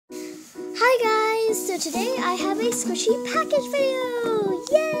Hi guys! So today I have a squishy package video!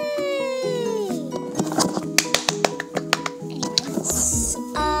 Yay!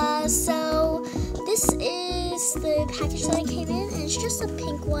 Anyways, so this is the package that I came in, and it's just a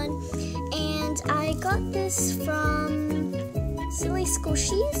pink one. And I got this from Silly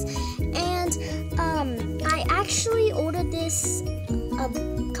Squishies, and I actually ordered this a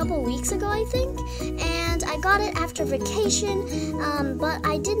couple weeks ago, I think, and I got it after vacation, but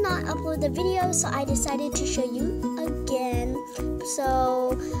I did not upload the video, so I decided to show you again.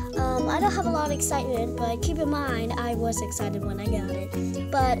 So I don't have a lot of excitement, but keep in mind I was excited when I got it.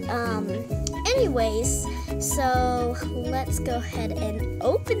 But anyways, so let's go ahead and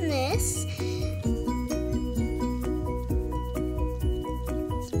open this.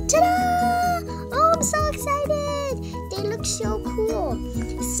 Ta-da! Oh, I'm so excited! They look so cool.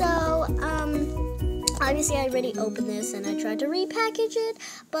 So, obviously I already opened this and I tried to repackage it,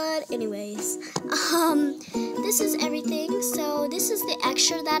 but anyways, this is everything. So this is the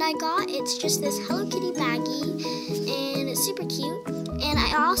extra that I got. It's just this Hello Kitty baggie, and it's super cute. And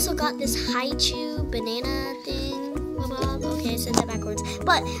I also got this Haichu banana thing. Okay, I said that backwards,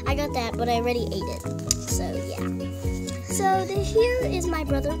 but I got that, but I already ate it. So yeah. So here is my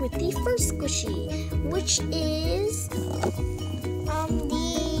brother with the first squishy, which is the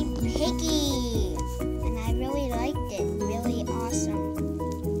piggy, and I really liked it. Really awesome.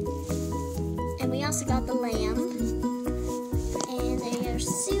 And we also got the lamb, and they are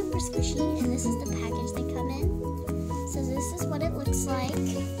super squishy. And this is the package they come in. So this is what it looks like,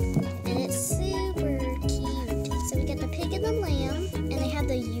 and it's super cute. So we got the pig and the lamb, and they have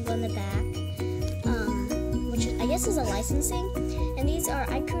the U on the back. I guess is a licensing, and these are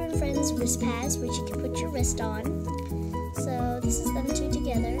Iku and Friends wrist pads, which you can put your wrist on. So this is them two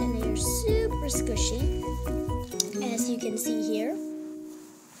together, and they are super squishy, as you can see here.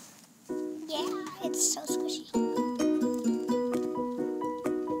 Yeah, it's so squishy.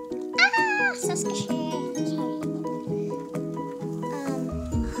 Ah, so squishy.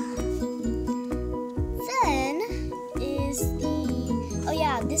 Then is the, oh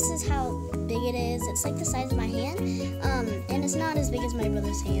yeah, this is how big it is. It's like the size of my hand, and it's not as big as my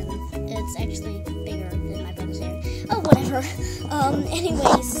brother's hand. It's actually bigger than my brother's hand. Oh, whatever.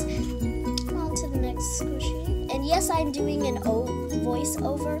 Anyways, on to the next squishy. And yes, I'm doing an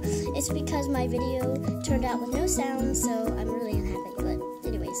voiceover. It's because my video turned out with no sound, so I'm really unhappy. But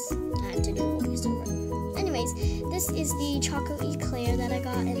anyways, I have to do a voiceover. Anyways, this is the Choco Eclair that I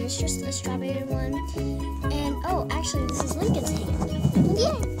got, and it's just a strawberry one. And oh, actually, this is Lincoln's hand.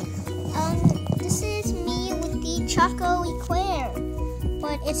 Yeah. This is me with the Choco Eclair,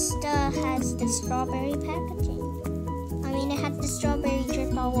 but it still has the strawberry packaging. I mean, it had the strawberry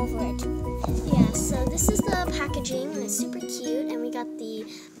dripped all over it. Yeah, so this is the packaging, and it's super cute, and we got the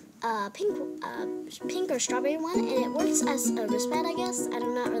pink or strawberry one, and it works as a wristband, I guess.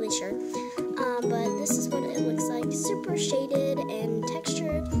 I'm not really sure. But this is what it looks like. Super shaded and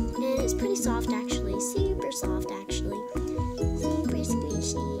textured, and it's pretty soft, actually. Super soft, actually. Super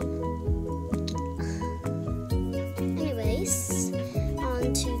squishy. On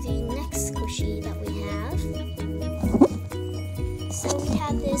to the next squishy that we have. So we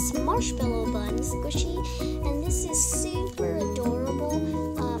have this marshmallow bun squishy, and this is super adorable.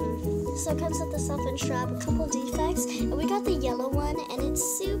 So it comes with the stuffing strap, a couple defects, and we got the yellow one, and it's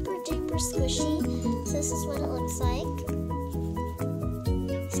super duper squishy. So this is what it looks like.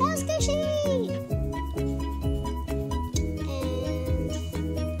 So squishy!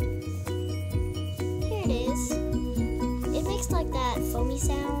 Like that foamy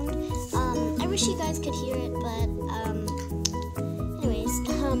sound. I wish you guys could hear it, but anyways,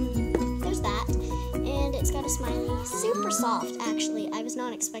 there's that, and it's got a smiley. Super soft, actually. I was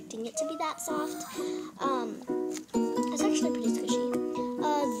not expecting it to be that soft. It's actually pretty squishy.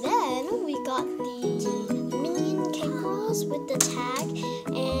 Then we got the Minion cake rolls with the tag,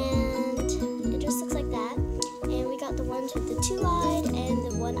 and it just looks like that. And we got the ones with the two-eyed and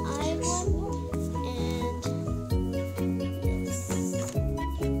the one-eyed one.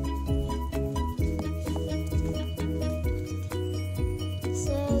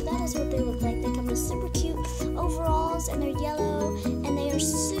 What they look like. They come with super cute overalls, and they're yellow, and they are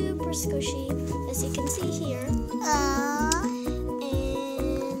super squishy, as you can see here.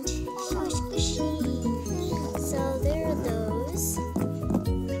 And so squishy. So there are those.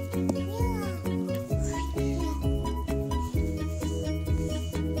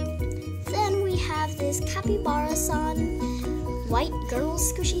 Then we have this Capybara-san white girl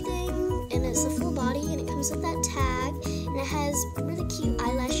squishy thing, and it's a full body, and it comes with that tag, and it has really cute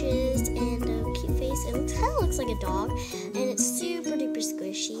eyelashes and a cute face. It kind of looks like a dog, and it's super duper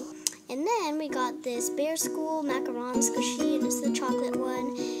squishy. And then we got this Bear School macaron squishy, and it's the chocolate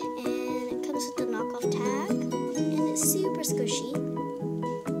one, and it comes with the knockoff tag, and it's super squishy.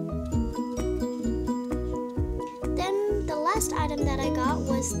 Then the last item that I got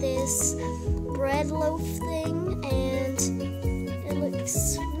was this bread loaf thing, and it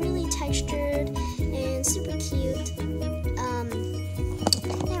looks really textured and super cute.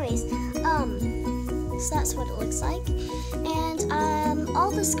 So that's what it looks like. And all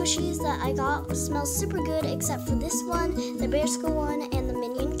the squishies that I got smell super good except for this one, the Bear School one, and the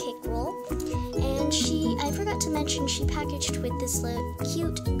Minion cake roll. And I forgot to mention, she packaged with this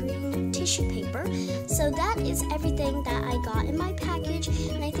cute green tissue paper. So that is everything that I got in my package.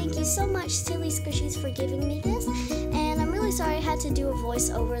 And I thank you so much, Silly Squishies, for giving me this. And I'm really sorry I had to do a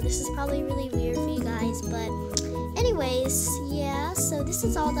voiceover. This is probably really weird for you guys, but anyways, yeah, so this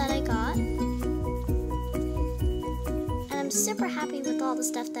is all that I got. Super happy with all the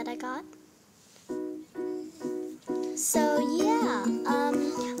stuff that I got. So yeah,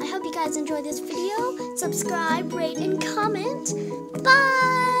 I hope you guys enjoyed this video. Subscribe, rate, and comment.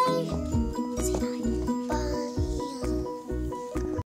 Bye!